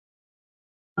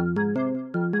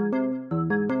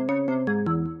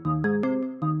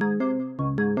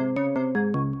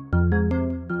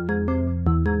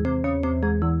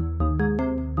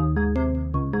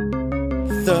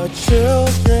The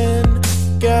children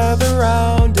gather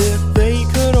round if they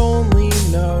could only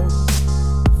know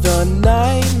the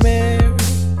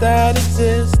nightmares that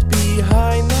exist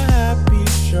behind the happy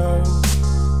show.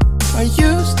 I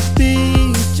used to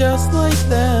be just like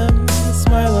them, a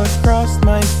smile across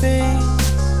my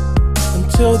face,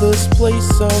 until this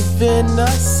place of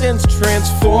innocence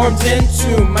transformed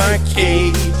into my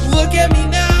cage. Look at me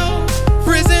now,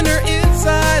 prisoner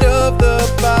inside of the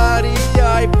body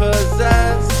I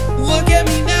possess. Look at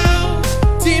me now,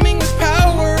 teeming with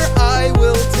power, I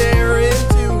will tear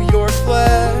into your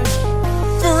flesh.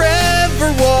 Forever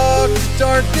walk the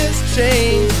darkness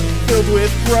chained, filled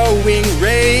with growing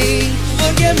rage.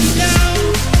 Look at me now,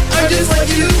 I'm just like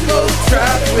you, both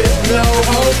trapped with no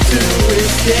hope to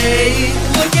escape.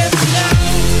 Look at me now.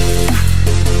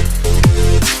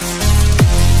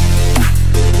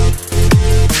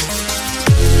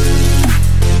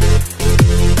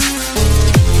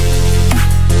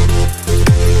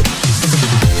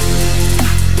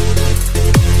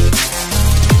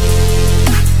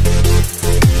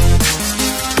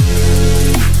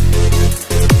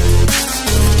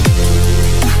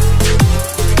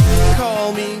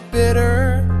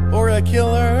 Bitter, or a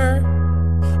killer,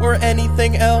 or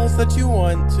anything else that you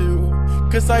want to.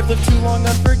 Cause I've lived too long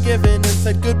unforgiven and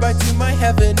said goodbye to my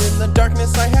heaven. In the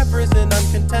darkness I have risen,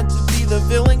 I'm content to be the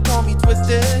villain. Call me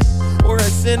twisted, or a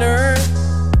sinner,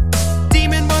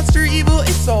 demon, monster, evil,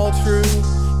 it's all true.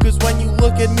 Cause when you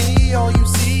look at me, all you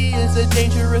see is a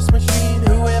dangerous machine.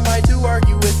 Who am I to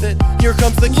argue with it? Here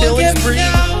comes the killing spree.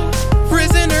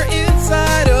 Prisoner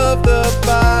inside of the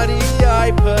body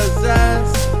I possess.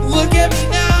 Look at me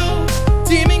now,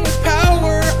 teeming with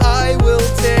power, I will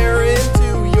tear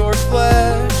into your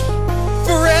flesh.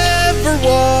 Forever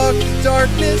walk the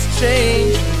darkness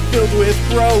chained, filled with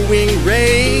growing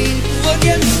rage. Look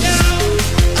at me now,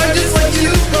 I'm just like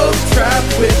you, both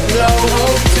trapped with no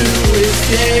hope to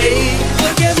escape.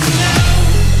 Look at me now.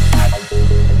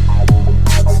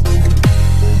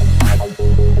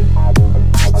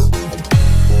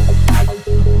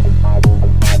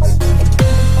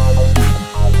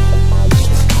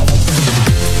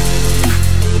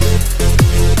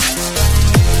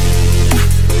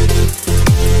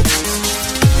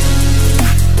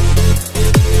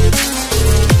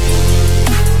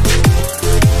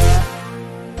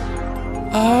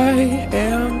 I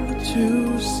am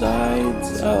two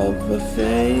sides of a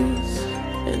face,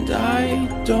 and I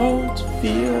don't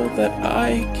feel that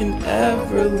I can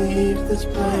ever leave this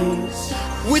place.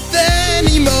 With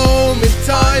any moment,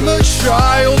 I'm a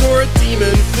child or a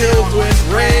demon filled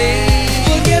with rage.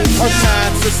 Our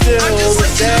paths are still the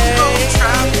same.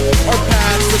 Our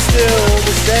paths are still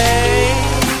the same.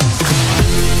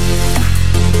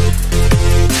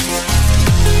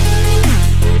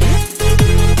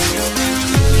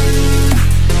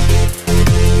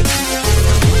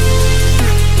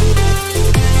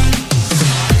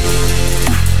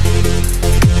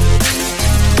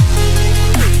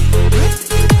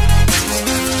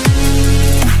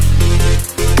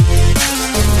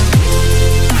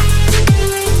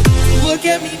 Look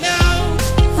at me now,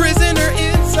 prisoner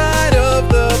inside of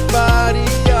the body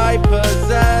I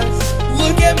possess.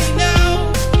 Look at me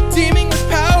now, teeming with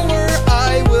power,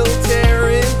 I will tear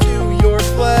into your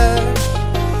flesh.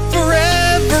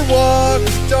 Forever walk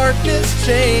the darkness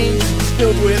chained,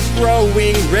 filled with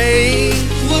growing rage.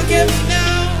 Look at me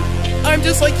now, I'm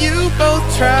just like you, both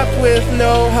trapped with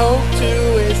no hope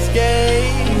to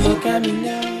escape. Look at me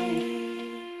now.